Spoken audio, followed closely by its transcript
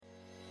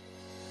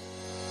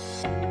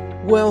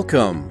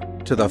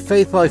Welcome to the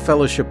Faith Life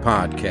Fellowship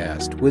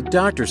Podcast with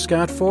Dr.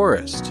 Scott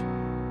Forrest.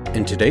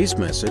 In today's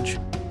message,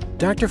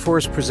 Dr.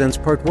 Forrest presents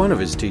part 1 of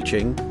his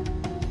teaching,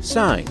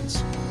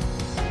 Signs.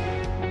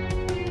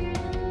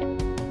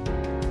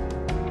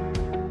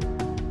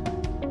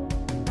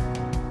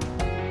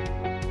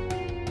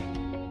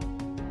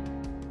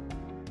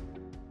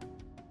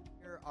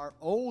 Are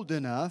old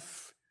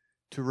enough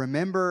to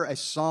remember a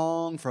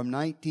song from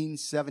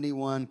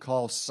 1971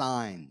 called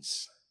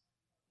Signs.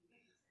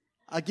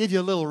 I'll give you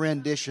a little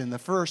rendition. The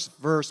first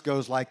verse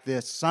goes like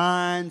this.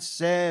 Signs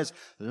says,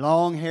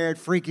 long-haired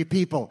freaky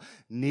people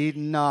need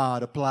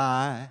not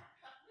apply.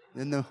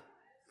 Then the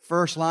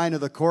first line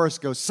of the chorus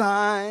goes,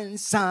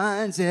 signs,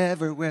 signs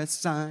everywhere,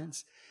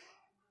 signs.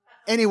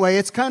 Anyway,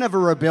 it's kind of a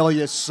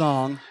rebellious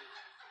song.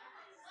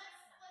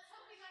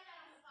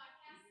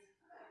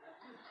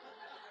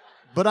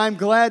 But I'm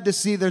glad to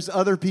see there's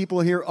other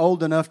people here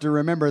old enough to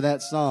remember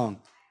that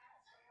song.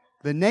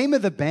 The name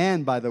of the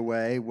band, by the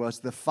way, was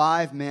the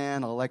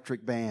Five-Man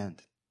Electric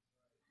Band.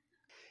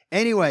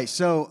 Anyway,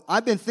 so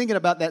I've been thinking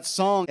about that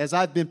song as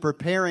I've been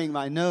preparing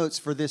my notes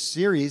for this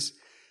series.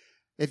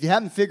 If you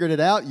haven't figured it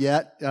out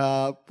yet,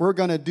 we're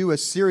going to do a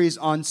series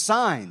on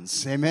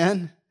signs.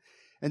 Amen?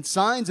 And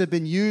signs have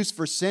been used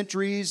for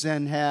centuries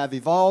and have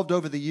evolved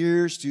over the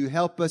years to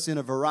help us in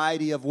a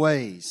variety of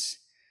ways.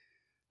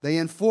 They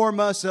inform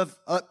us of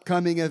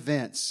upcoming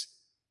events.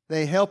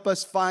 They help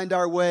us find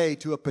our way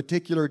to a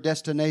particular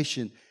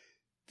destination.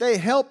 They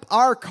help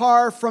our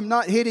car from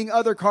not hitting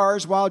other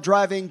cars while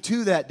driving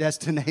to that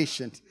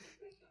destination.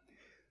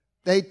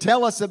 They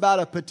tell us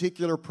about a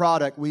particular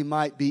product we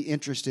might be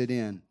interested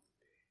in.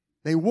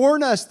 They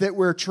warn us that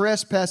we're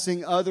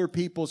trespassing other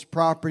people's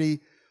property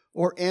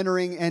or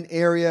entering an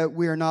area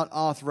we are not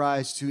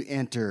authorized to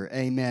enter.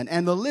 Amen.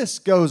 And the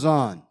list goes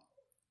on.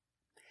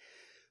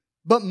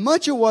 But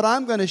much of what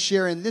I'm going to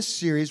share in this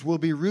series will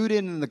be rooted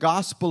in the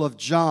Gospel of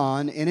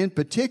John, and in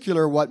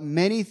particular what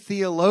many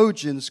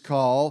theologians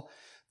call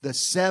the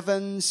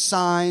 7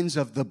 signs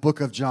of the book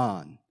of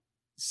John.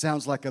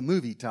 Sounds like a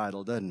movie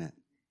title, doesn't it?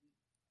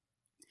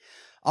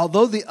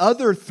 Although the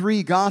other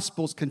 3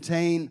 Gospels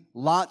contain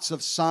lots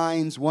of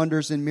signs,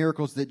 wonders, and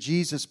miracles that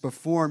Jesus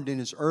performed in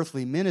his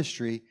earthly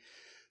ministry,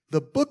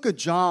 the book of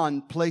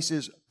John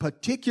places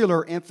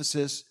particular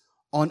emphasis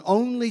on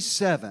only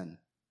 7,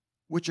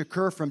 which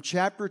occur from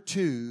chapter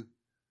 2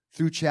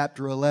 through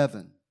chapter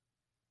 11.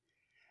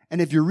 And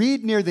if you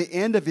read near the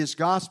end of his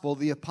gospel,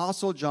 the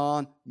Apostle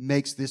John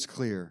makes this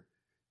clear.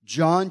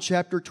 John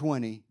chapter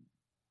 20,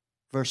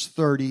 verse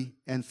 30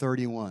 and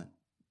 31.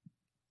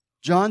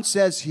 John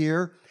says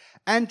here,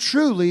 and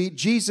truly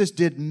Jesus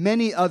did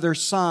many other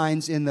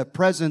signs in the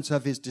presence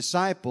of his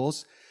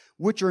disciples,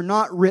 which are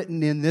not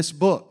written in this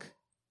book.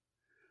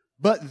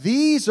 But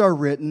these are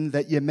written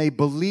that you may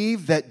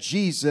believe that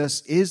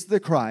Jesus is the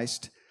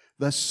Christ,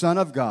 the Son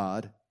of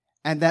God,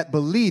 and that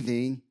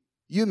believing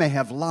you may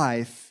have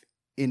life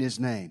in his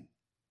name.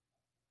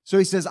 So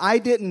he says, I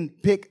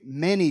didn't pick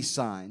many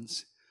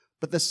signs,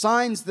 but the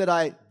signs that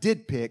I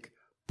did pick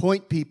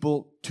point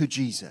people to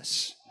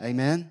Jesus.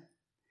 Amen?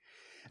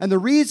 And the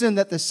reason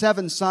that the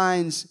 7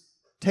 signs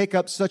take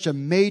up such a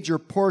major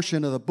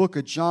portion of the book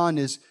of John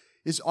is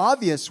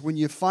obvious when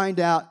you find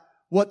out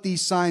what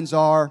these signs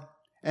are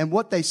and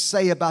what they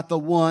say about the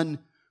one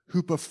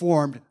who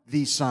performed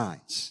these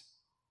signs.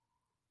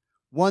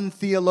 One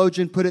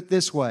theologian put it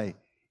this way,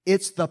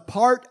 it's the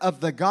part of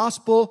the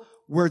gospel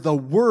where the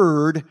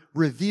Word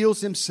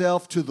reveals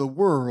himself to the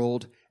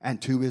world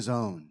and to his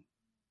own.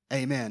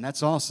 Amen.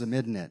 That's awesome,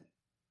 isn't it?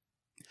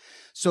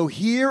 So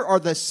here are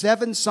the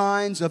 7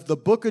 signs of the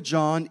book of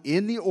John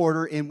in the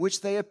order in which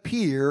they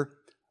appear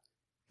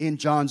in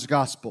John's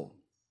gospel.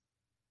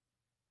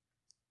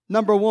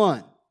 Number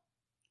 1,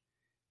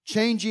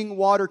 changing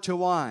water to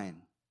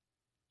wine.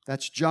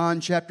 That's John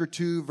chapter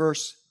 2,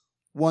 verse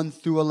 1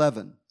 through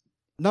 11.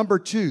 Number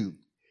 2,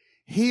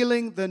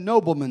 healing the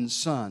nobleman's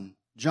son.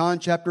 John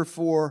chapter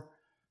 4,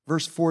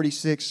 verse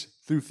 46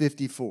 through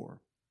 54.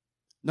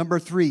 Number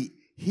 3,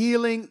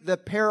 healing the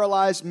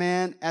paralyzed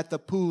man at the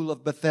pool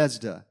of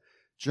Bethesda.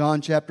 John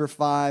chapter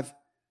 5,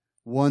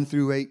 1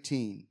 through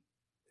 18.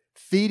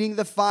 Feeding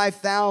the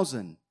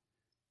 5,000.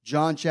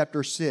 John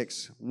chapter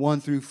 6,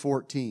 1 through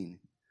 14.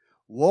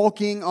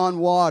 Walking on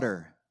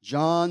water.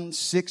 John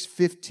 6,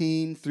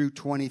 15 through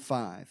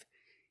 25.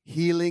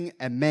 Healing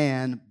a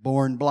man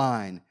born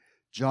blind.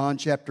 John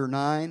chapter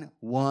 9,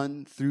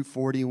 1 through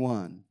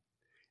 41.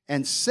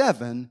 And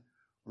 7,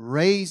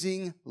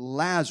 raising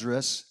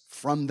Lazarus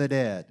from the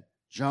dead.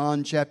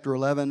 John chapter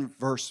 11,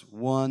 verse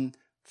 1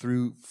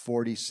 through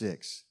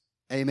 46.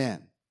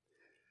 Amen.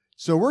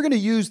 So we're going to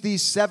use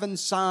these 7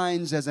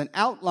 signs as an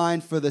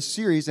outline for the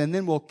series, and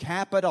then we'll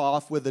cap it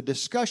off with a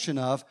discussion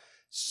of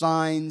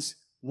signs,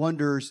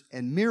 wonders,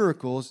 and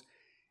miracles,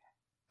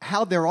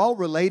 how they're all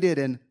related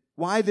and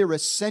why they're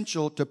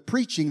essential to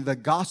preaching the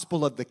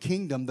gospel of the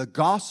kingdom, the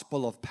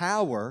gospel of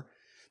power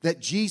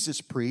that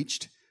Jesus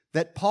preached,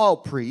 that Paul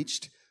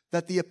preached,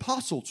 that the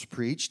apostles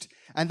preached,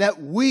 and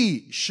that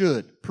we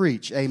should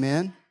preach.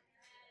 Amen?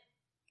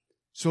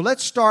 So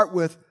let's start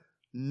with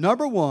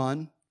number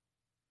 1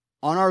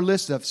 on our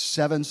list of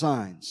 7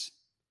 signs.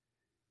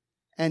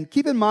 And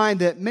keep in mind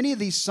that many of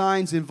these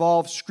signs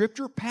involve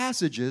scripture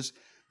passages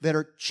that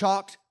are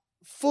chocked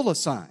full of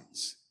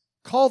signs.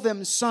 Call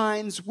them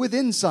signs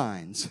within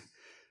signs,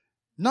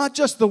 not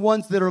just the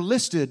ones that are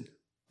listed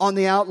on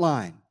the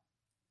outline.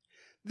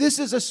 This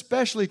is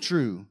especially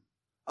true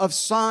of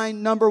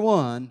sign number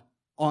 1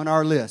 on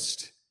our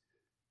list,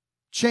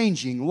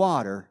 changing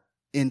water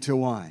into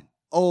wine.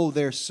 Oh,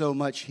 there's so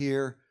much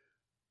here.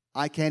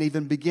 I can't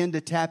even begin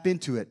to tap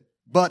into it,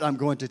 but I'm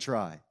going to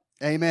try.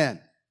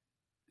 Amen.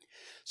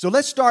 So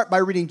let's start by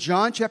reading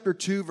John chapter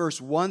 2,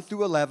 verse 1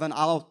 through 11.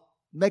 I'll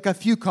make a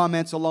few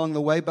comments along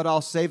the way, but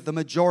I'll save the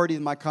majority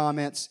of my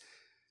comments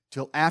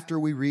till after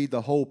we read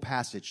the whole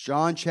passage.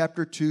 John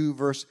chapter 2,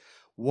 verse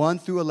 1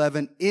 through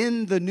 11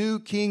 in the New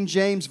King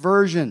James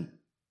Version.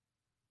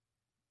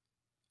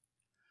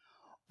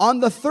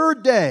 On the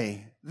 3rd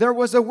day, there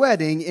was a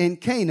wedding in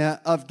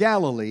Cana of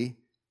Galilee,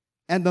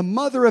 and the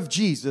mother of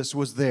Jesus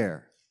was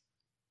there.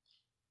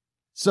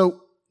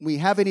 So we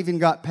haven't even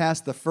got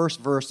past the first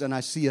verse, and I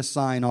see a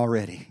sign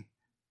already.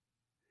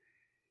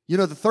 You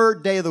know, the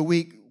 3rd day of the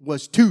week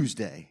was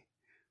Tuesday,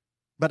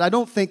 but I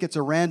don't think it's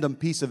a random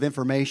piece of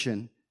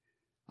information.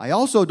 I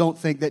also don't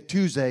think that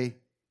Tuesday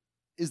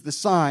is the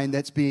sign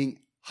that's being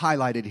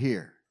highlighted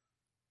here.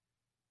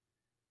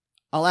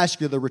 I'll ask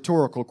you the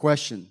rhetorical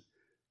question.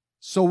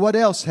 So what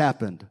else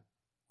happened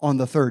on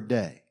the 3rd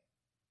day?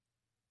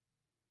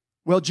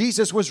 Well,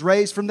 Jesus was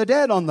raised from the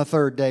dead on the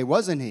 3rd day,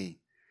 wasn't he?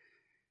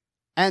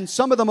 And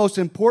some of the most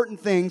important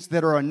things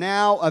that are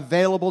now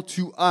available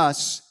to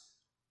us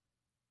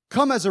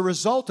come as a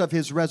result of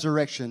his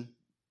resurrection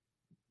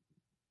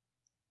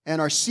and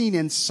are seen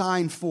in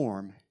sign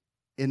form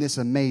in this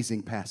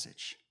amazing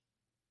passage.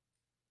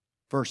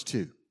 Verse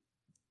 2.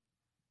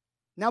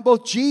 Now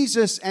both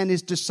Jesus and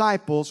his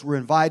disciples were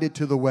invited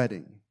to the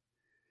wedding.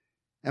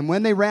 And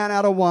when they ran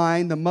out of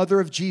wine, the mother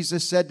of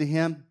Jesus said to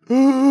him,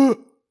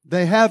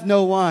 "They have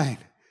no wine."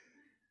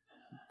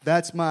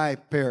 That's my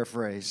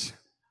paraphrase.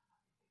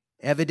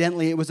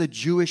 Evidently, it was a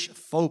Jewish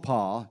faux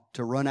pas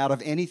to run out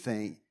of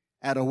anything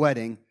at a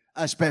wedding,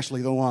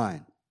 especially the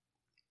wine.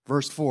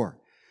 Verse 4.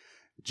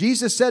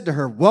 Jesus said to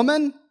her,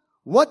 "Woman,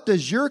 what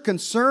does your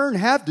concern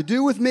have to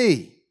do with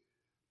me?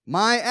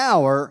 My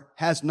hour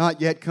has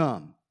not yet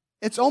come."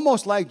 It's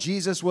almost like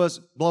Jesus was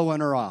blowing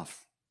her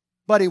off,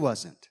 but he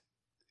wasn't.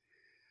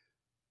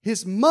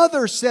 His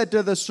mother said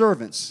to the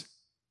servants,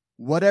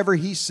 "Whatever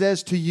he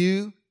says to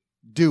you,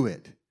 do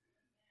it."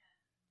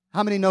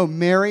 How many know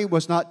Mary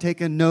was not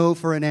taking no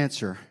for an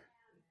answer?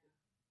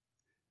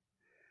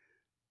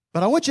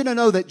 But I want you to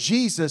know that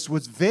Jesus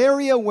was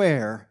very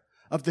aware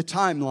of the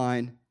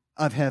timeline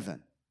of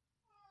heaven.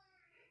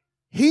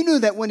 He knew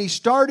that when he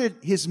started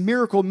his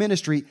miracle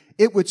ministry,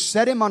 it would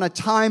set him on a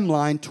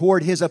timeline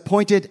toward his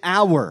appointed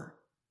hour,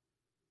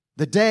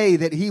 the day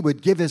that he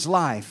would give his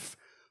life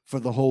for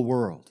the whole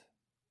world.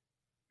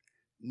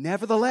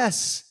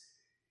 Nevertheless,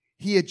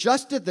 he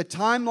adjusted the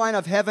timeline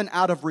of heaven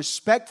out of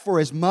respect for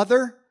his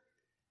mother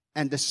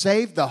and to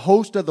save the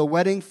host of the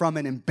wedding from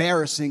an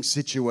embarrassing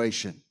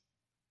situation.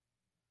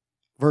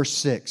 Verse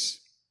 6.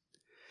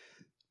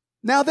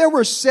 Now there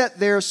were set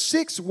there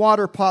 6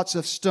 water pots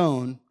of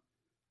stone,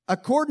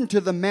 according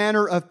to the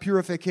manner of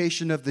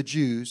purification of the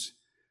Jews,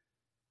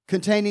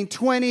 containing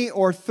 20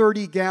 or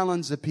 30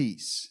 gallons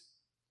apiece.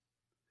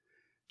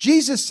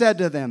 Jesus said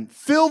to them,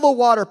 "Fill the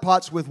water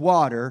pots with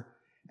water,"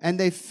 and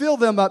they filled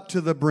them up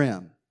to the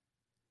brim.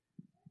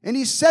 And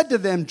he said to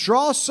them,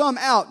 "Draw some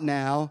out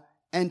now,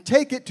 and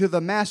take it to the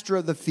master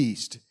of the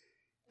feast."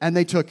 And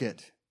they took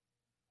it.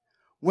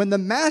 When the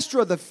master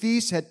of the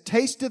feast had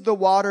tasted the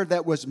water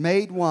that was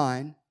made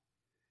wine,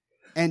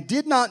 and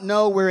did not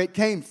know where it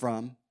came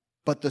from,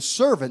 but the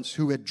servants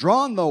who had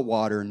drawn the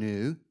water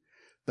knew,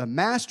 the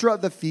master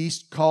of the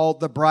feast called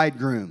the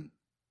bridegroom.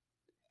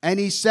 And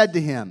he said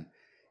to him,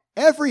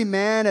 "Every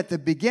man at the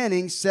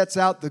beginning sets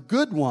out the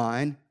good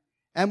wine,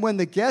 and when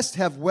the guests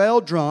have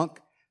well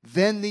drunk,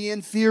 then the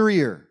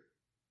inferior.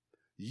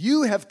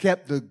 You have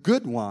kept the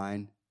good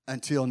wine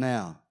until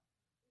now."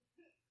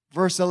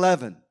 Verse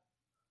 11.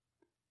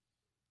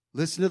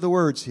 Listen to the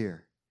words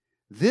here.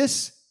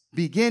 This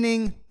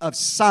beginning of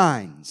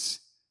signs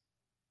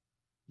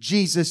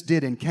Jesus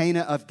did in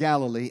Cana of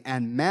Galilee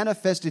and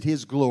manifested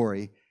his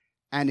glory,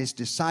 and his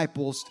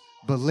disciples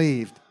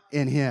believed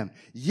in him.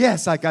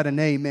 Yes, I got an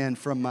amen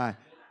from my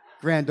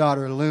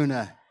granddaughter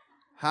Luna.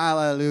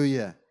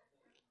 Hallelujah.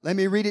 Let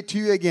me read it to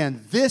you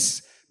again.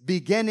 This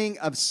beginning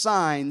of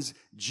signs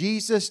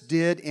Jesus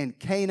did in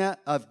Cana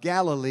of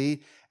Galilee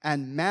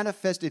and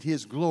manifested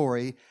his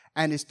glory,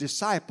 and his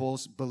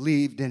disciples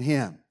believed in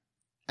him.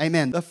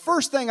 Amen. The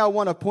first thing I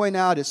want to point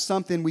out is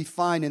something we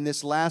find in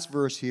this last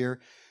verse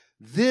here.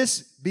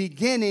 This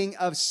beginning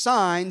of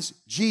signs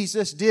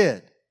Jesus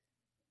did.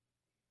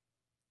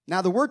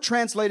 Now, the word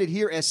translated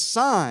here as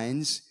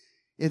signs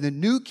in the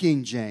New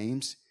King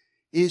James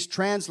is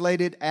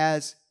translated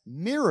as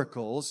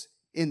miracles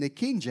in the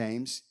King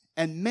James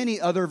and many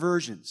other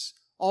versions.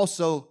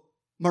 Also,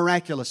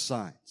 miraculous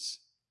signs.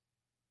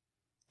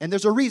 And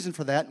there's a reason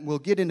for that, and we'll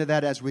get into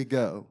that as we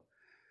go.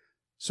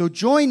 So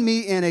join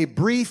me in a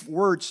brief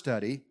word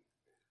study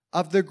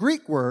of the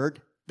Greek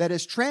word that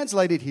is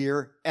translated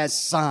here as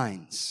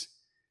signs.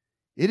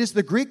 It is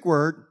the Greek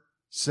word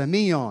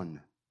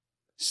semeion.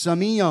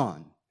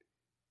 Semeion.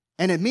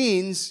 And it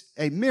means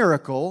a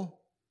miracle,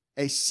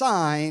 a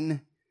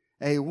sign,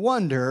 a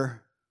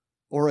wonder,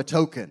 or a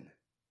token.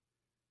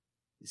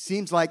 It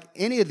seems like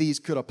any of these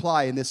could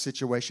apply in this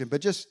situation,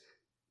 but just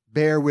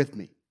bear with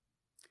me.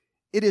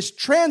 It is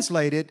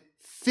translated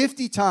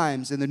 50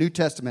 times in the New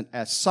Testament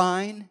as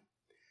sign,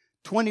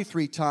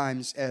 23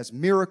 times as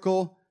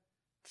miracle,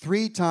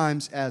 3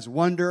 times as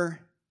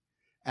wonder,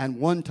 and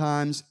 1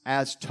 time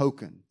as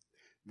token.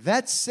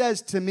 That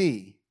says to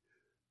me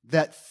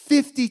that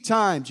 50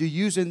 times you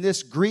use in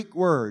this Greek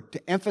word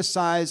to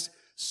emphasize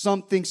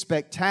something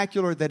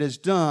spectacular that is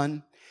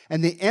done,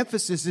 and the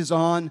emphasis is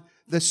on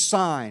the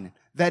sign.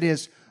 That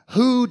is,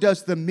 who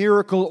does the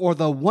miracle or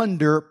the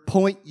wonder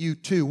point you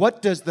to?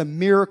 What does the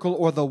miracle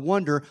or the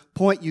wonder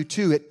point you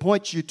to? It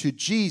points you to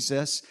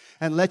Jesus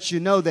and lets you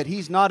know that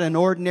He's not an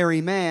ordinary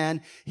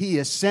man. He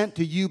is sent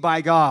to you by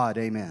God.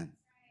 Amen.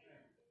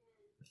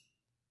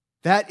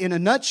 That, in a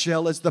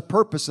nutshell, is the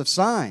purpose of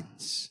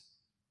signs.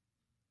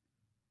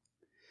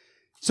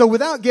 So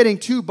without getting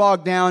too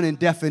bogged down in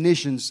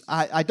definitions,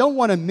 I don't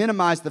want to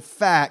minimize the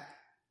fact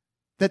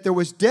that there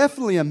was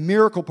definitely a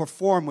miracle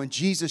performed when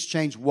Jesus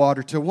changed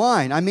water to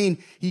wine. I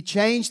mean, He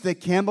changed the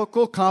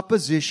chemical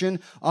composition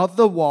of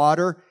the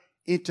water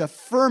into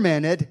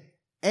fermented,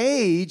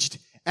 aged,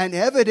 and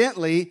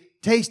evidently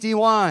tasty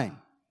wine.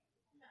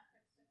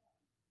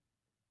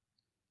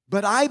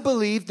 But I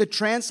believe the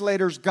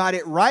translators got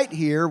it right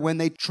here when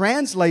they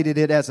translated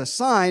it as a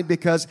sign,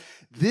 because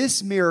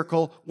this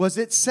miracle was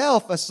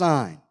itself a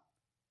sign.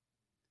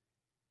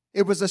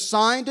 It was a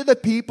sign to the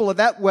people of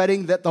that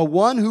wedding that the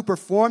one who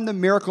performed the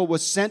miracle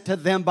was sent to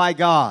them by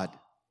God.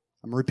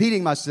 I'm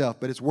repeating myself,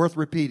 but it's worth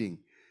repeating.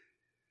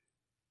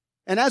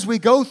 And as we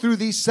go through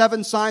these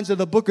 7 signs of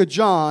the book of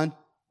John,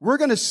 we're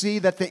going to see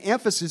that the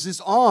emphasis is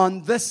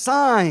on the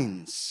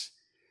signs.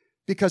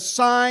 Because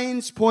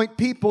signs point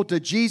people to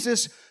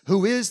Jesus,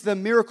 who is the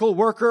miracle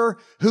worker,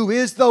 who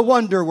is the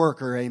wonder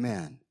worker.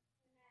 Amen.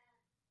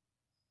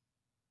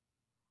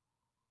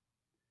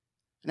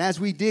 And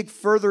as we dig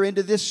further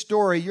into this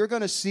story, you're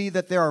going to see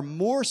that there are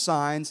more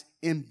signs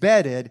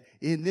embedded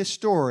in this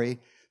story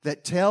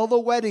that tell the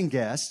wedding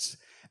guests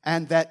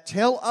and that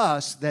tell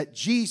us that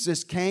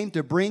Jesus came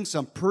to bring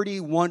some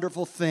pretty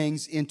wonderful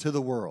things into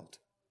the world.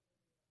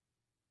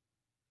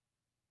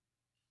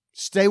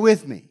 Stay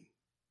with me.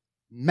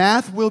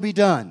 Math will be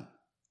done.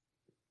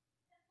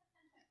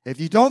 If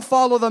you don't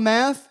follow the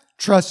math,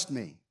 trust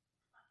me.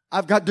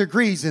 I've got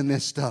degrees in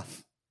this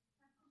stuff.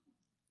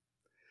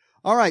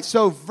 All right,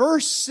 so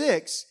verse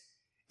 6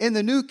 in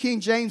the New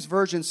King James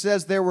Version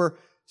says there were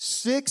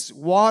 6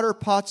 water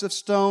pots of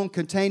stone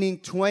containing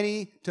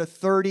 20 to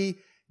 30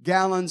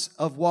 gallons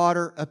of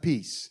water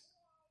apiece.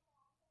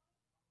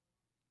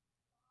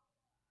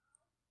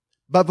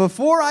 But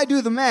before I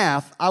do the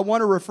math, I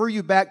want to refer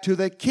you back to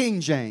the King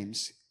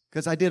James,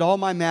 because I did all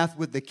my math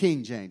with the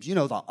King James. You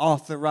know, the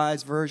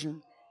Authorized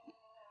Version,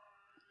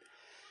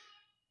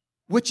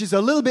 which is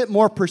a little bit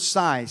more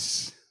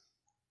precise.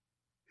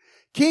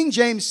 King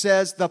James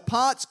says the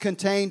pots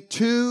contain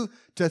 2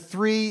 to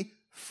 3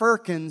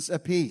 firkins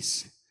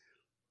apiece.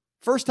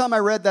 First time I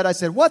read that, I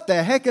said, what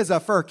the heck is a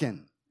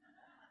firkin?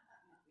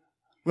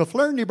 Well,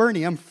 Flirty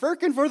Bernie, I'm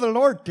firkin for the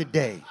Lord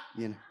today.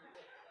 You know,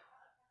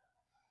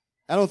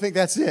 I don't think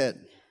that's it.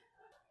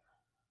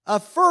 A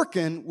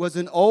firkin was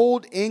an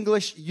old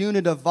English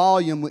unit of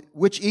volume,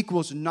 which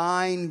equals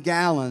 9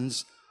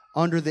 gallons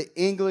under the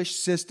English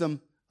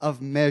system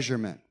of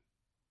measurement.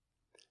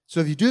 So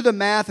if you do the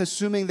math,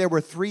 assuming there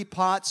were 3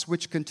 pots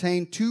which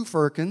contained 2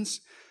 firkins,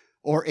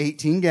 or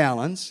 18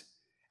 gallons,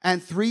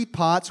 and 3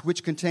 pots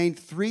which contained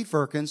 3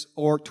 firkins,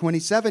 or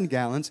 27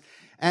 gallons,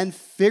 and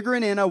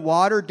figuring in a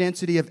water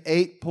density of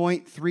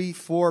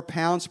 8.34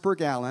 pounds per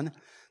gallon,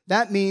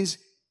 that means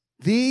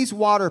these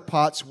water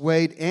pots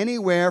weighed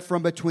anywhere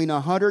from between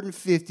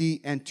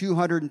 150 and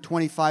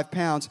 225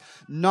 pounds,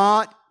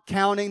 not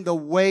counting the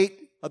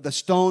weight of the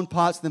stone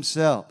pots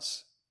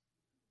themselves.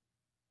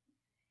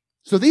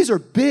 So these are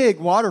big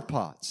water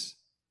pots.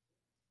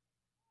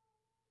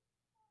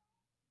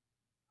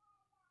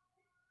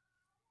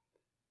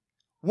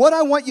 What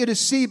I want you to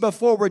see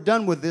before we're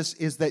done with this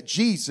is that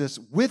Jesus,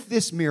 with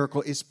this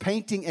miracle, is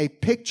painting a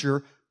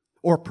picture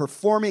or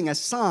performing a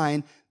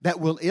sign that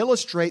will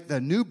illustrate the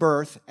new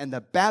birth and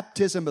the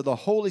baptism of the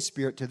Holy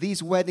Spirit to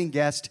these wedding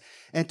guests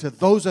and to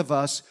those of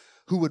us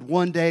who would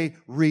one day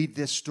read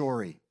this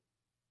story.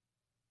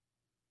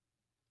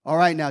 All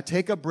right, now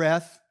take a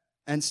breath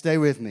and stay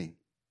with me.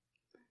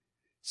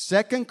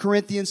 2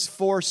 Corinthians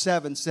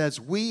 4:7 says,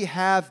 we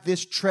have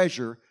this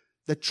treasure,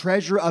 the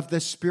treasure of the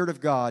Spirit of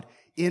God,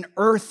 in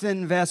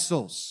earthen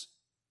vessels.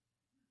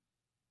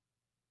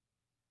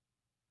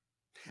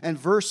 And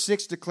verse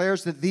 6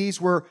 declares that these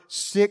were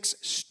 6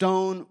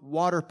 stone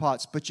water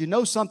pots. But you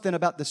know something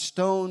about the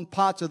stone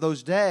pots of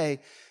those days?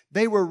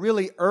 They were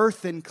really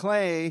earth and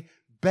clay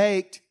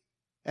baked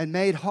and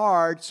made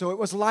hard, so it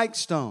was like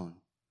stone.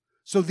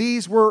 So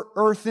these were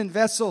earthen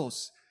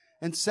vessels.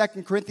 And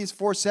 2 Corinthians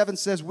 4:7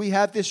 says, we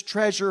have this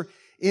treasure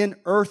in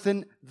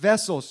earthen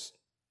vessels.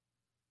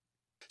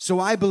 So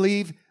I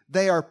believe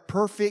they are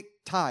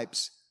perfect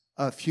types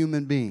of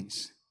human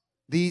beings.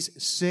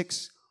 These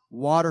 6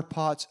 water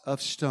pots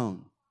of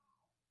stone.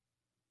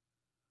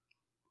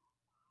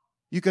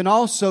 You can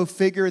also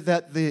figure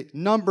that the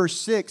number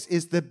 6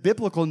 is the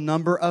biblical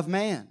number of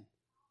man.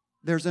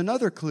 There's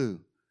another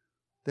clue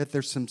that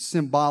there's some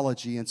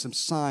symbology and some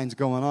signs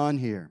going on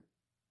here.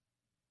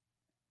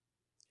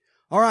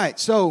 All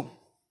right,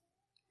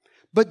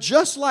 but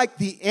just like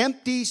the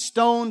empty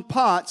stone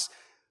pots,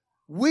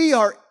 we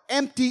are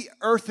empty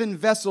earthen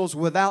vessels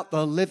without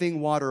the living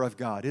water of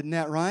God. Isn't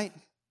that right?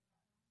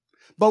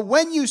 But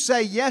when you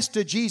say yes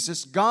to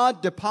Jesus,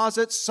 God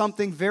deposits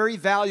something very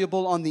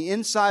valuable on the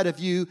inside of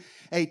you,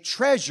 a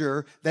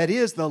treasure that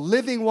is the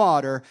living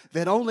water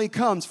that only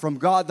comes from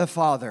God the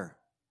Father.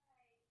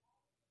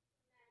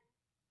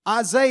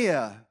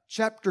 Isaiah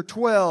chapter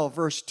 12,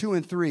 verse 2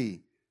 and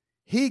 3.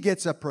 He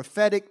gets a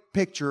prophetic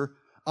picture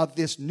of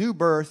this new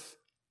birth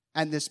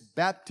and this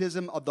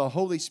baptism of the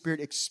Holy Spirit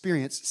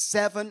experience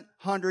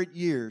 700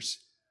 years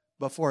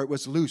before it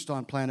was loosed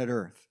on planet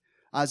Earth.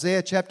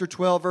 Isaiah chapter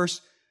 12,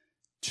 verse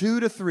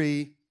 2 to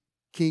 3,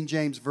 King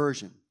James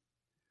Version.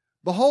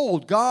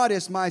 Behold, God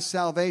is my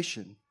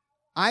salvation.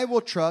 I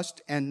will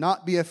trust and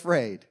not be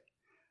afraid.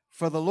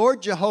 For the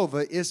Lord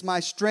Jehovah is my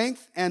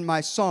strength and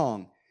my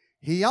song.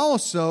 He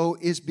also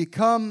is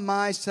become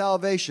my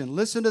salvation.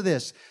 Listen to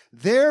this.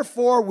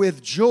 Therefore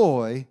with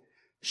joy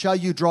shall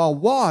you draw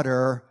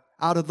water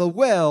out of the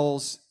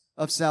wells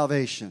of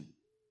salvation.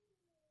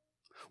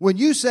 When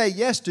you say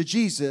yes to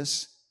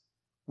Jesus,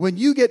 when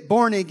you get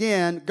born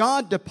again,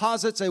 God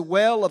deposits a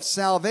well of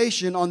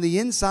salvation on the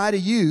inside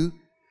of you,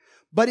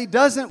 but He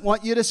doesn't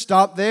want you to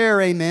stop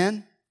there,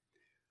 amen?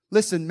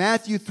 Listen,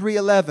 Matthew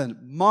 3:11,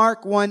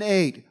 Mark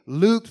 1:8,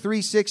 Luke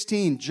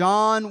 3:16,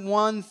 John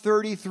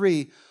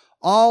 1:33,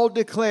 all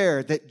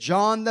declare that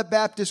John the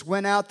Baptist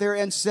went out there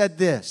and said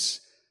this,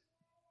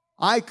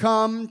 I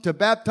come to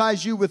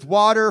baptize you with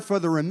water for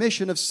the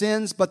remission of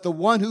sins, but the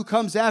one who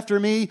comes after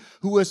me,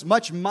 who is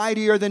much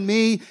mightier than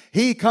me,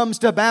 He comes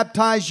to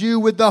baptize you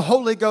with the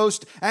Holy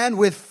Ghost and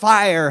with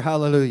fire.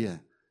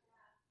 Hallelujah.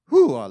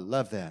 Whew, I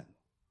love that.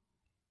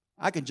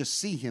 I can just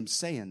see Him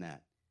saying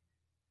that.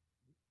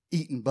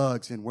 Eating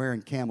bugs and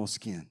wearing camel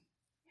skin.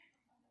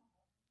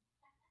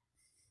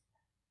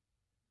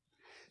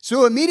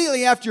 So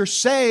immediately after you're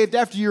saved,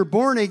 after you're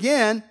born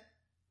again,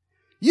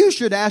 you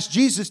should ask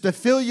Jesus to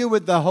fill you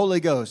with the Holy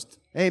Ghost.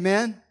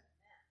 Amen?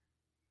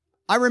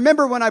 I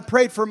remember when I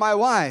prayed for my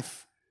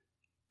wife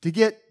to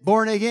get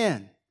born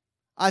again.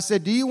 I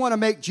said, do you want to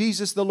make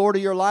Jesus the Lord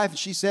of your life? And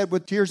she said,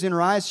 with tears in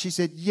her eyes, she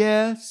said,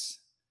 yes.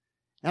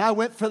 And I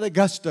went for the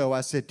gusto.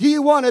 I said, do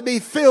you want to be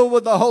filled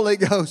with the Holy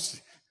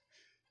Ghost?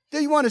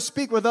 Do you want to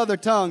speak with other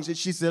tongues? And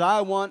she said,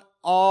 I want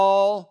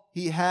all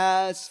He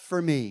has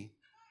for me.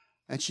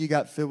 And she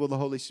got filled with the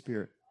Holy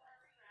Spirit.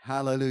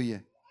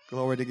 Hallelujah.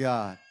 Glory to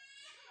God.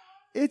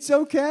 It's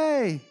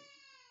okay.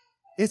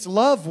 It's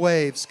love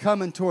waves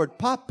coming toward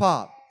Pop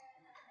Pop.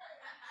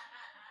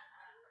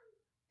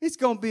 It's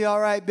going to be all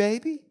right,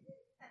 baby.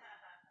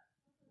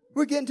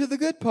 We're getting to the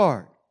good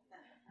part.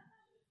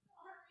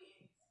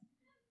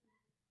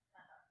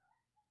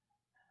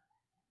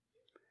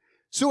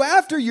 So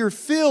after you're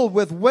filled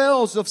with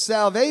wells of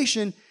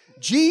salvation,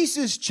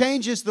 Jesus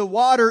changes the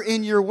water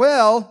in your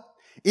well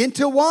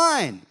into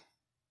wine,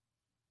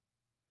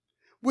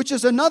 which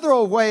is another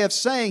way of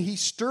saying He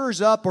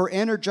stirs up or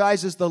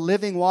energizes the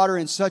living water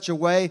in such a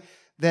way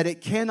that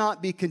it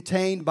cannot be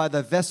contained by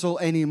the vessel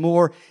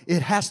anymore.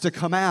 It has to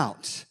come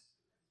out.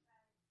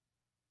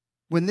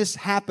 When this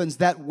happens,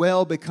 that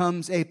well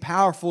becomes a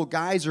powerful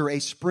geyser, a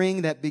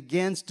spring that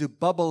begins to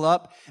bubble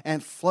up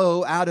and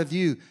flow out of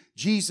you.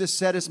 Jesus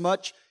said as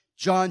much,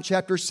 John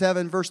chapter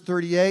 7, verse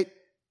 38.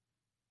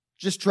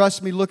 Just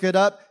trust me, look it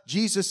up.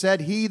 Jesus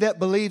said, He that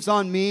believes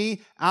on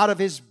me, out of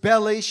his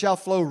belly shall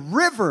flow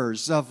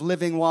rivers of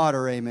living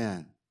water.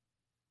 Amen.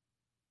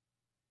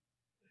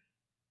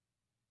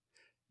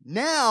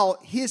 Now,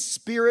 His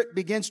Spirit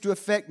begins to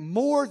affect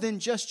more than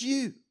just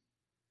you.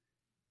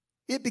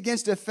 It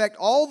begins to affect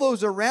all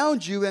those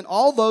around you and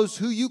all those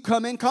who you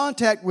come in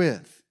contact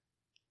with.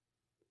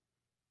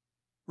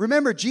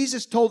 Remember,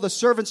 Jesus told the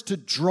servants to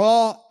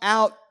draw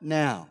out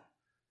now.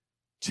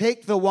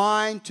 Take the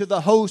wine to the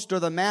host or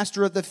the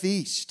master of the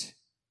feast.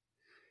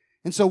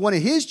 And so one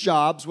of His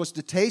jobs was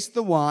to taste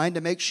the wine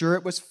to make sure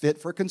it was fit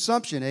for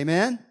consumption.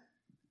 Amen?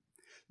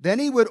 Then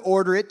He would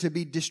order it to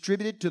be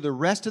distributed to the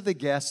rest of the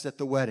guests at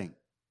the wedding.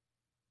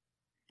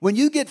 When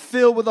you get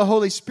filled with the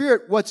Holy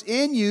Spirit, what's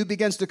in you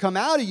begins to come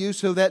out of you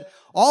so that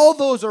all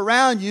those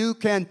around you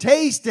can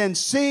taste and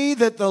see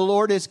that the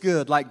Lord is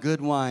good, like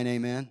good wine.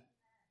 Amen?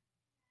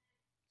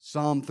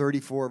 Psalm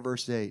 34,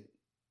 verse 8.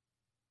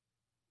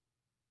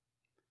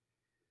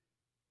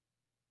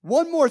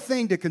 One more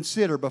thing to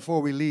consider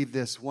before we leave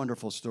this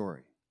wonderful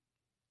story.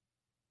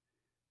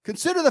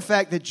 Consider the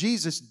fact that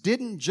Jesus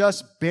didn't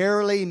just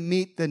barely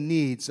meet the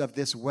needs of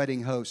this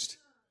wedding host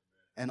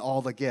and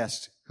all the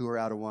guests who are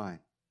out of wine.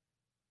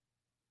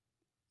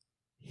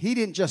 He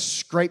didn't just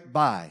scrape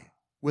by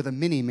with a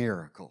mini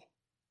miracle.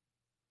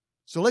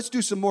 So let's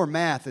do some more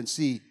math and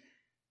see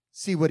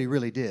what he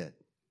really did.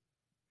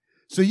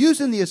 So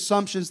using the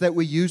assumptions that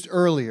we used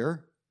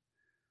earlier,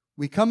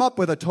 we come up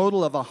with a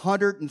total of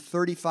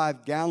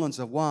 135 gallons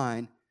of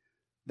wine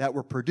that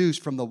were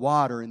produced from the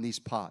water in these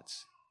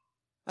pots.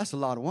 That's a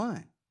lot of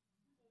wine.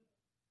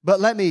 But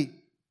let me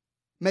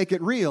make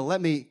it real.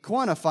 Let me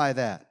quantify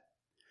that.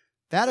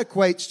 That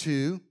equates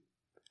to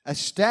a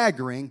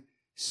staggering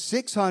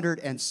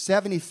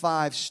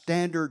 675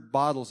 standard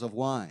bottles of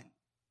wine.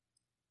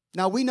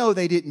 Now, we know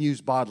they didn't use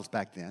bottles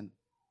back then,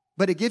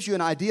 but it gives you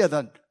an idea of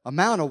the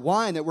amount of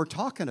wine that we're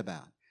talking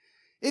about.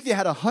 If you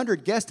had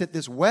 100 guests at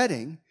this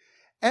wedding,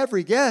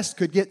 every guest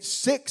could get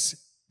 6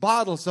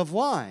 bottles of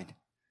wine.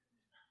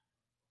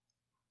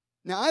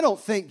 Now, I don't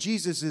think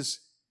Jesus is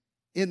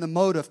in the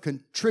mode of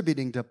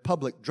contributing to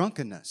public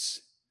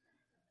drunkenness.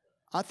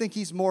 I think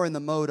he's more in the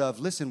mode of,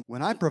 listen,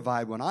 when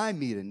I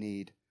meet a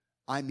need,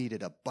 I meet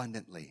it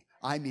abundantly.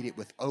 I meet it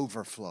with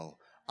overflow.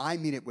 I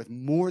meet it with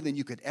more than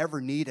you could ever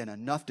need and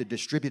enough to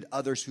distribute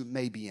others who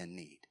may be in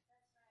need.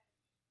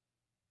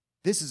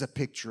 This is a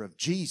picture of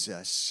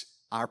Jesus,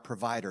 our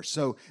provider.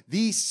 So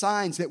these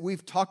signs that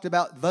we've talked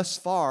about thus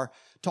far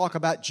talk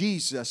about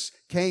Jesus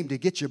came to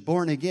get you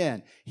born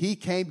again. He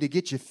came to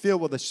get you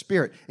filled with the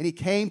Spirit. And He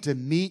came to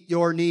meet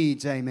your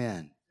needs,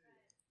 amen.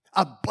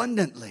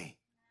 Abundantly.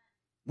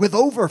 With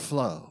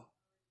overflow.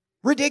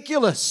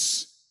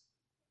 Ridiculous.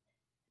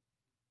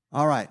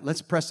 All right,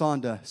 let's press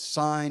on to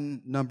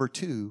sign number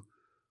 2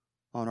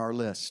 on our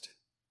list.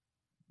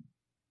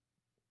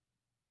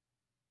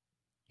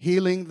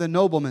 Healing the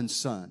nobleman's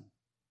son.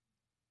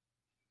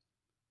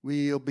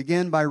 We'll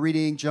begin by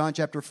reading John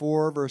chapter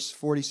 4, verse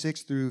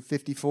 46 through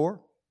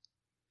 54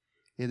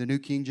 in the New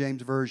King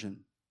James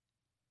Version.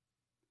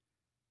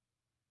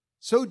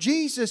 So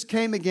Jesus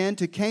came again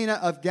to Cana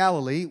of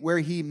Galilee, where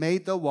He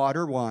made the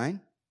water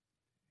wine.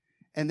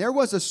 And there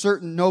was a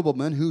certain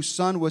nobleman whose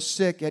son was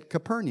sick at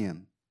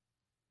Capernaum.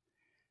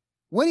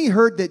 When he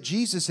heard that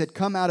Jesus had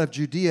come out of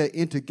Judea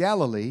into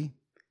Galilee,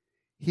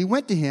 he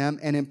went to him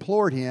and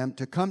implored him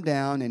to come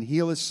down and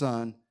heal his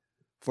son,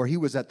 for he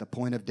was at the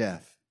point of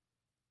death.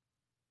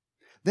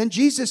 Then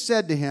Jesus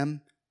said to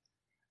him,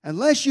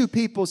 unless you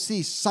people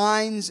see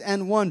signs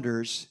and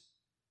wonders,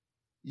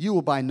 you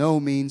will by no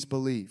means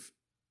believe.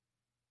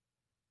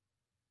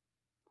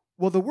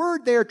 Well, the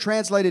word there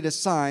translated as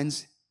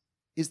signs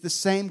is the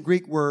same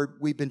Greek word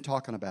we've been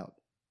talking about,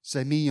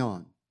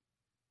 semeion.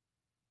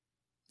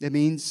 It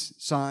means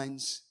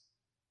signs,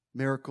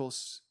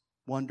 miracles,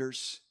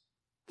 wonders,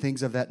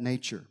 things of that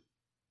nature.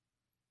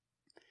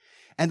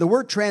 And the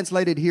word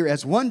translated here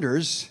as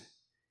wonders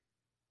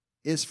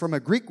is from a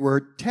Greek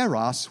word,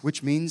 teros,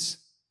 which means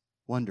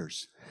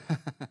wonders.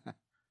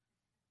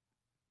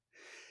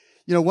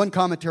 You know, one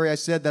commentary I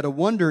said that a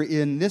wonder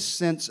in this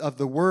sense of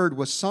the word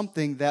was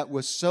something that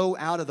was so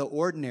out of the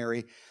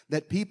ordinary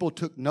that people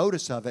took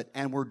notice of it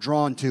and were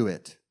drawn to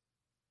it.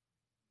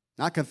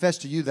 I confess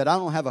to you that I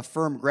don't have a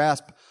firm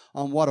grasp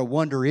on what a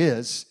wonder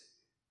is,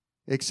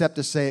 except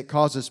to say it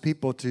causes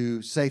people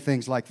to say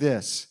things like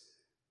this.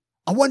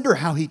 I wonder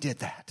how He did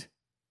that.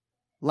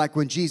 Like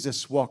when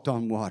Jesus walked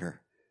on water,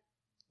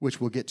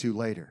 which we'll get to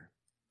later.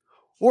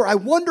 Or I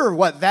wonder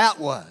what that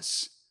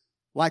was.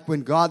 Like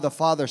when God the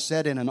Father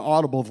said in an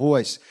audible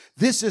voice,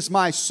 this is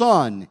my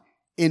Son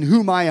in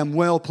whom I am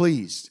well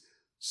pleased.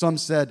 Some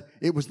said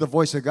it was the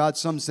voice of God.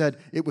 Some said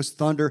it was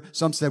thunder.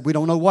 Some said we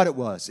don't know what it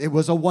was. It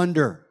was a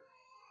wonder.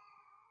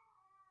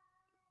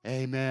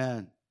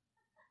 Amen.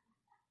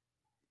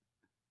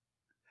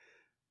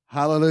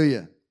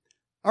 Hallelujah.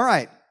 All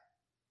right.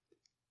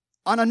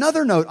 On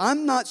another note,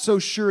 I'm not so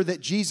sure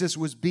that Jesus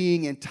was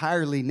being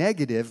entirely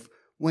negative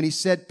when He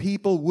said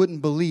people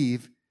wouldn't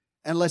believe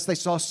unless they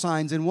saw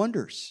signs and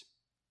wonders.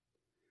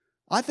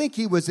 I think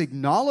He was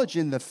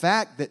acknowledging the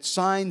fact that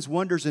signs,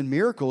 wonders, and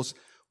miracles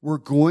were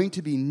going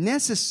to be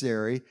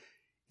necessary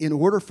in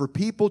order for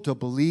people to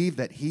believe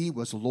that He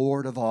was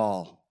Lord of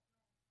all.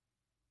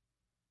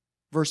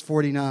 Verse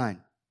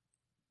 49.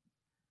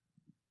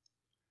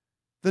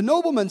 The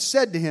nobleman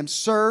said to him,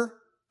 Sir,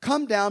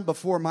 come down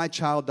before my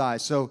child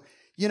dies. So,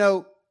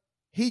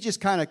 he just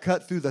kind of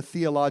cut through the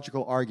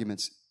theological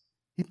arguments.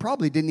 He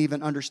probably didn't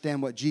even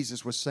understand what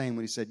Jesus was saying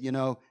when He said,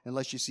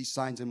 unless you see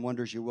signs and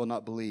wonders, you will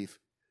not believe.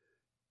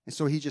 And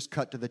so He just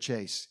cut to the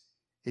chase.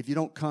 If you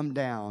don't come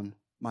down,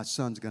 my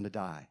son's going to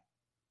die.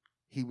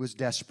 He was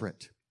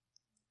desperate.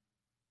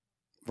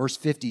 Verse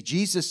 50,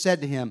 Jesus said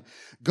to him,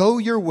 Go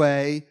your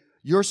way,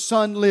 your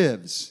son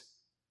lives.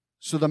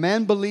 So the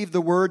man believed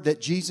the word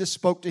that Jesus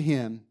spoke to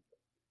him,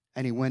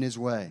 and he went his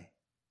way.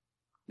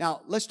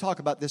 Now, let's talk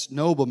about this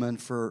nobleman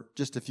for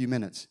just a few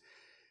minutes.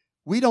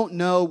 We don't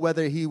know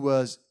whether he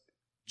was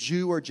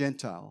Jew or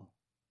Gentile.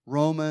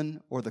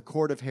 Roman or the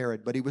court of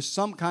Herod, but he was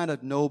some kind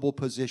of noble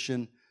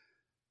position,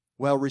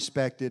 well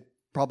respected,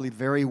 probably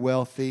very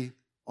wealthy,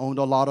 owned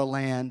a lot of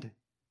land.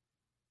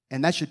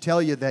 And that should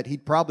tell you that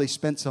he'd probably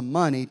spent some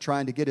money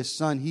trying to get his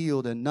son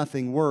healed and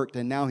nothing worked,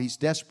 and now he's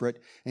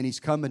desperate and he's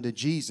coming to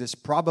Jesus,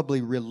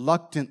 probably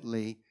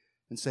reluctantly,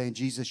 and saying,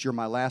 Jesus, you're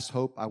my last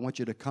hope. I want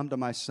you to come to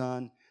my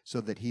son so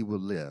that he will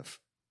live.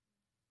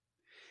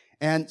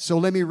 And so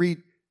let me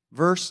read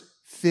verse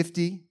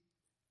 50.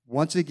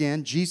 Once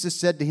again, Jesus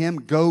said to him,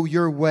 go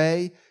your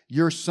way,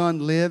 your son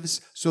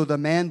lives. So the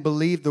man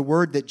believed the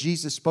word that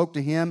Jesus spoke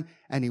to him,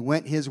 and he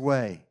went his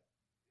way.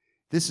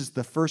 This is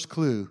the first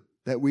clue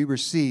that we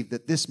received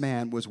that this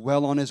man was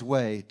well on his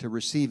way to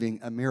receiving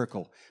a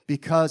miracle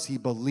because he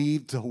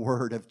believed the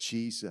word of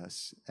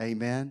Jesus.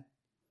 Amen.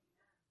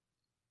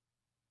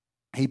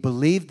 He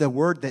believed the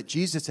word that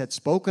Jesus had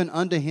spoken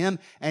unto him,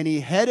 and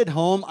he headed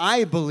home,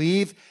 I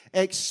believe,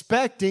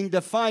 expecting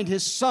to find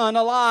his son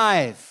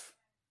alive.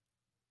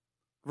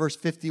 Verse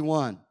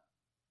 51.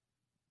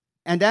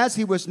 And as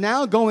he was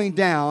now going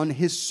down,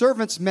 his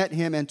servants met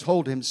him and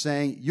told him,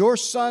 saying, your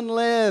son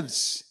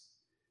lives.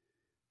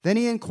 Then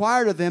he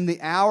inquired of them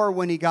the hour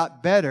when he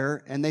got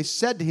better, and they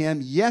said to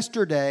him,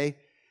 yesterday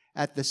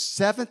at the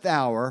 7th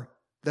hour,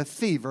 the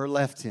fever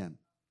left him.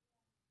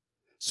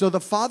 So the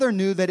father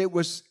knew that it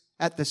was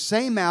at the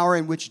same hour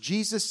in which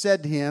Jesus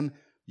said to him,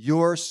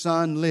 your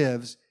son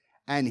lives.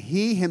 And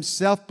he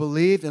himself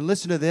believed, and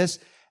listen to this,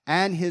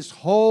 and his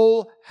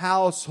whole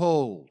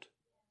household.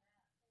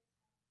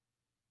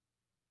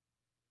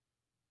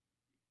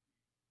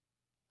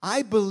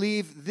 I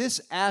believe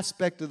this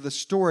aspect of the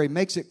story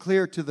makes it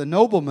clear to the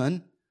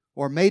nobleman,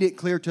 or made it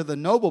clear to the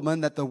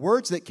nobleman, that the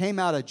words that came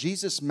out of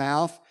Jesus'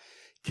 mouth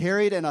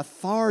carried an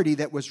authority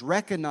that was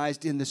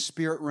recognized in the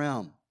spirit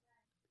realm.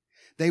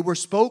 They were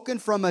spoken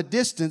from a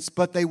distance,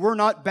 but they were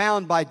not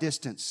bound by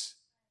distance.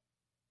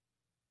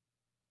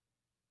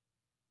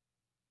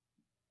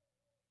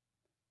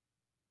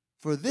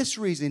 For this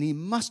reason, he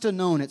must have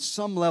known at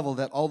some level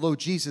that although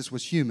Jesus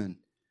was human,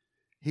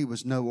 he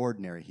was no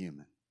ordinary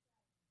human.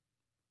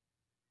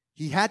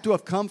 He had to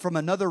have come from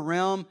another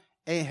realm,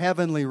 a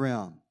heavenly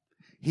realm.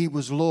 He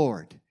was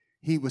Lord.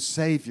 He was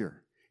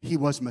Savior. He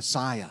was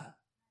Messiah.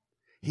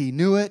 He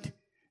knew it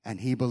and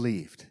he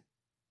believed.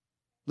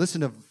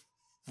 Listen to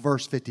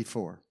verse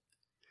 54.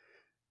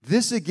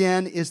 This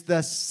again is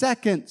the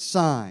second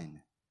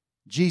sign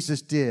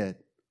Jesus did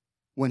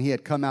when he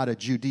had come out of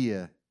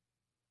Judea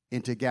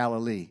into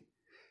Galilee.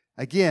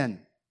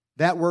 Again,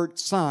 that word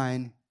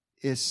sign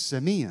is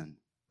semeion,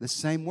 the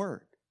same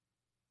word.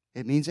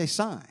 It means a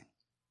sign.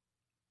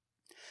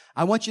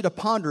 I want you to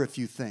ponder a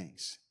few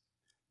things.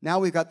 Now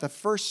we've got the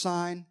first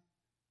sign,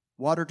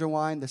 water to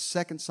wine. The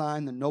second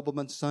sign, the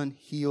nobleman's son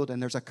healed.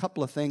 And there's a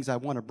couple of things I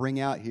want to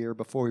bring out here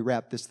before we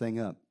wrap this thing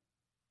up.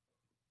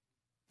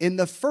 In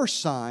the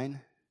first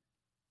sign,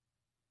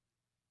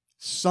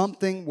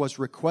 something was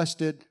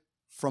requested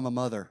from a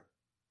mother.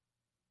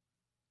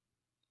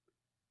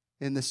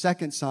 In the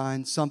second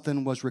sign,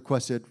 something was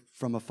requested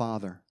from a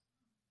father.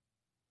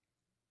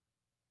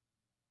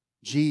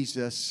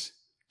 Jesus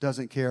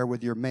doesn't care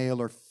whether you're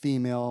male or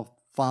female,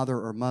 father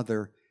or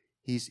mother.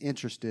 He's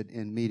interested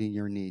in meeting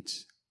your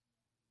needs.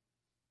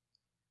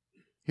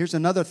 Here's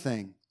another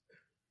thing.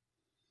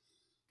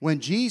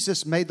 When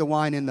Jesus made the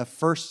wine in the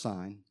first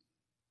sign,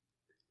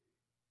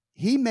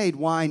 he made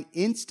wine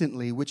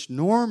instantly, which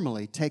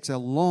normally takes a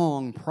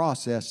long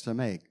process to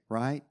make,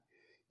 right?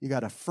 You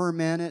got to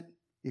ferment it,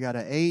 you got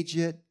to age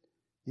it,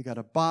 you got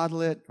to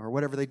bottle it, or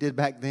whatever they did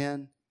back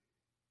then.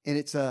 And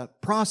it's a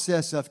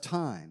process of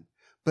time.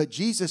 But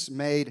Jesus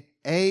made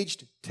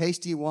aged,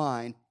 tasty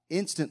wine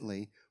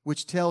instantly,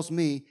 which tells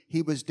me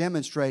he was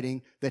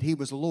demonstrating that he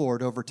was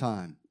Lord over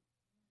time.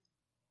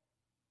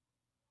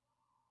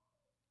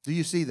 Do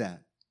you see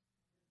that?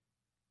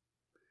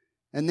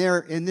 And there,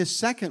 in this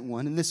second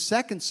one, in this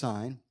second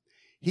sign,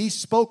 he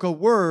spoke a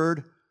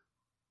word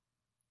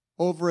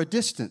over a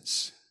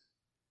distance.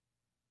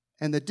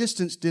 And the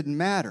distance didn't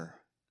matter.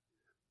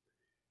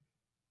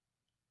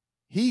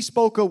 He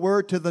spoke a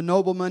word to the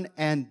nobleman,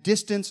 and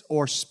distance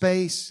or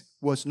space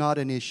was not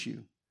an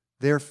issue.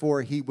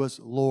 Therefore, he was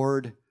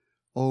Lord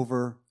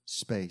over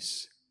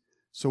space.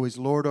 So he's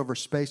Lord over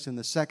space in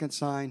the second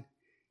sign.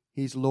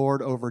 He's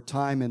Lord over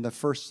time in the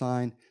first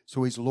sign.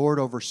 So he's Lord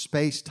over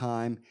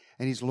space-time,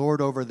 and he's Lord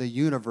over the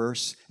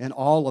universe and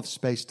all of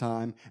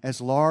space-time,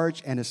 as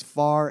large and as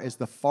far as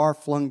the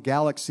far-flung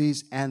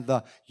galaxies and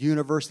the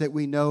universe that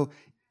we know.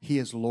 He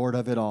is Lord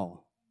of it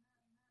all.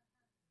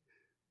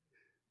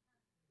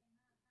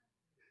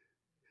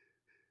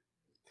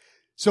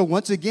 So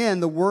once again,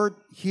 the word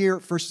here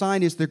for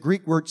sign is the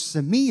Greek word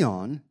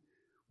semeion,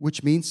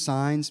 which means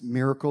signs,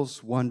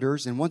 miracles,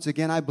 wonders. And once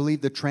again, I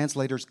believe the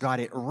translators got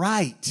it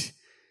right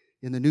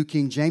in the New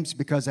King James,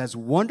 because as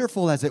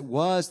wonderful as it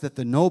was that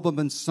the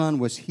nobleman's son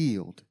was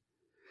healed,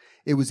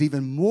 it was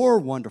even more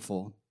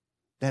wonderful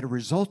that it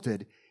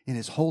resulted in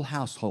his whole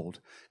household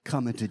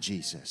coming to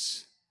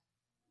Jesus.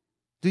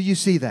 Do you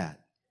see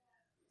that?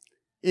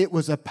 It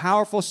was a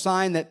powerful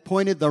sign that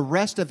pointed the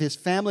rest of his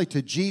family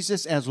to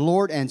Jesus as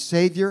Lord and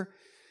Savior.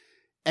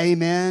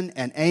 Amen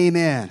and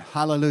amen.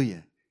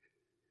 Hallelujah.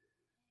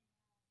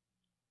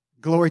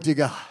 Glory to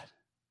God.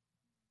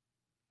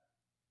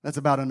 That's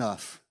about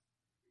enough.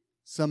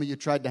 Some of you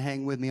tried to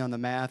hang with me on the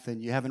math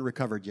and you haven't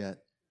recovered yet.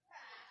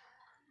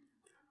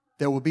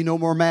 There will be no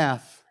more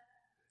math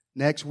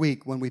next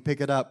week when we pick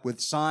it up with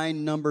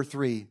sign number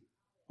 3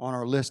 on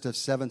our list of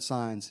 7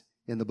 signs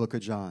in the book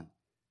of John.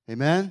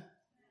 Amen?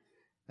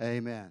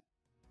 Amen.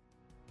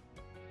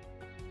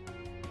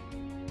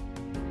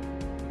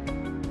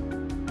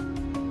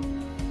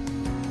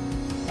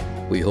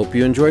 We hope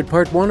you enjoyed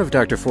part 1 of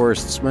Dr.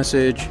 Forrest's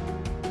message,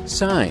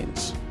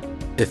 Signs.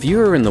 If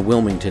you are in the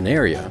Wilmington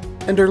area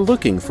and are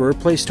looking for a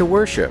place to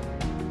worship,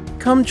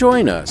 come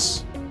join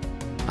us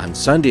on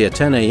Sunday at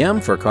 10 a.m.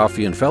 for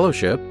coffee and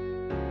fellowship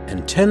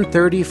and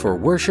 10:30 for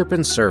worship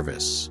and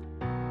service.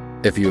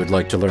 If you would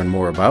like to learn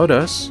more about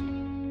us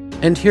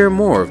and hear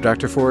more of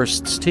Dr.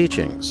 Forrest's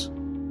teachings,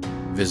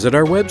 visit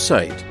our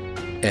website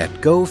at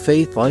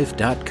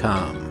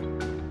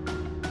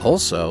gofaithlife.com.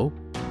 Also,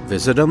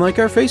 visit and like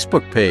our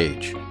Facebook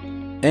page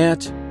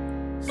at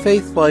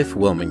Faith Life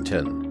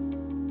Wilmington.